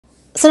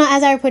So now,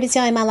 as I reported to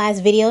y'all in my last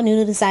video,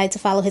 Nunu decided to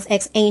follow his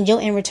ex Angel.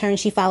 In return,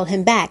 she followed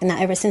him back.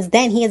 Now, ever since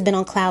then, he has been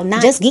on cloud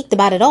nine, just geeked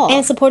about it all.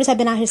 And supporters have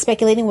been out here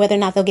speculating whether or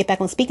not they'll get back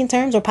on speaking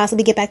terms or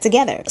possibly get back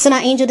together. So now,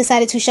 Angel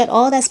decided to shut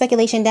all that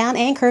speculation down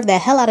and curve the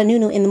hell out of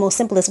Nunu in the most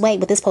simplest way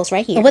with this post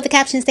right here. With the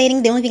caption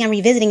stating, "The only thing I'm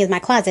revisiting is my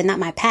closet, not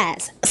my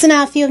past." So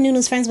now, a few of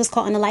Nunu's friends was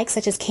caught on the likes,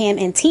 such as Cam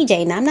and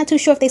TJ. Now, I'm not too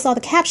sure if they saw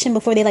the caption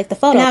before they liked the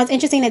photo. Now, it's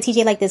interesting that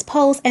TJ liked this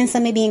post, and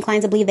some may be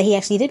inclined to believe that he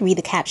actually did read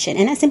the caption.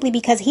 And that's simply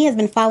because he has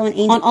been following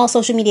Angel on all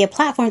social media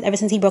platforms ever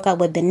since he broke up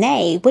with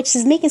Benet, which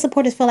is making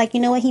supporters feel like, you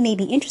know what, he may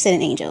be interested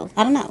in Angel.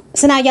 I don't know.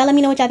 So now, y'all let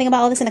me know what y'all think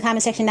about all this in the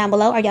comment section down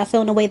below. Are y'all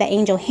feeling the way that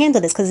Angel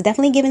handled this? Because it's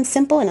definitely given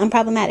simple and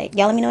unproblematic.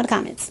 Y'all let me know in the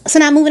comments. So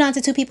now, moving on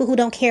to two people who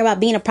don't care about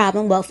being a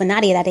problem, well, for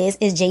Nadia that is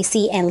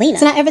JC and Lena.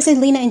 So now, ever since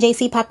Lena and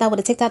JC popped out with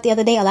a TikTok the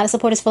other day, a lot of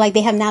supporters feel like they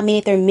have now made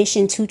it their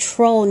mission to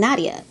troll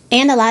Nadia.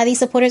 And a lot of these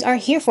supporters are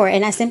here for it,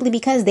 and that's simply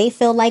because they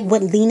feel like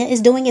what Lena is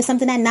doing is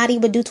something that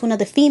Nadia would do to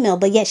another female,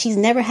 but yet she's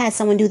never had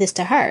someone do this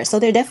to her. So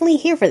they're definitely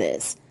here for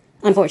this,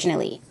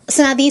 unfortunately.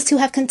 So now these two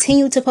have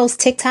continued to post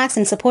TikToks,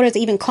 and supporters are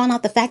even calling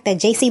out the fact that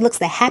JC looks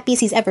the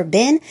happiest he's ever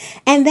been.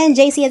 And then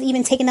JC has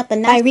even taken up the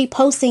notch by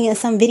reposting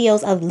some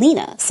videos of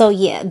Lena. So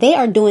yeah, they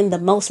are doing the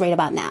most right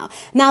about now.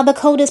 Now, the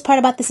coldest part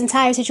about this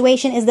entire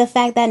situation is the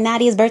fact that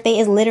Nadia's birthday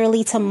is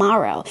literally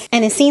tomorrow.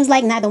 And it seems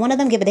like neither one of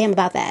them give a damn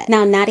about that.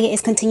 Now, Nadia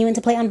is continuing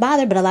to play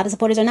unbothered, but a lot of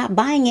supporters are not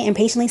buying it and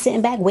patiently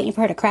sitting back waiting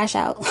for her to crash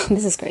out.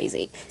 This is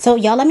crazy. So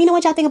y'all let me know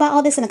what y'all think about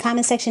all this in the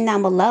comment section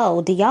down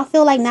below. Do y'all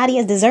feel like Nadia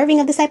is deserving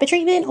of this type of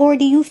treatment? Or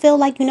do you feel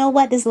like, you know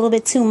what, this is a little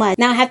bit too much?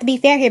 Now, I have to be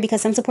fair here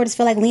because some supporters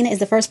feel like Lena is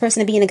the first person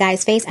to be in a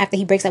guy's face after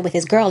he breaks up with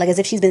his girl, like as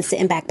if she's been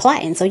sitting back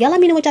plotting. So y'all let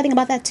me know what y'all think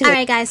about that too.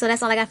 Alright guys, so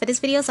that's all I got for this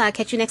video, so I'll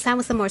catch you next time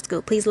with some more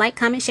scoop. Please like,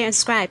 comment, share, and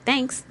subscribe.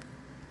 Thanks!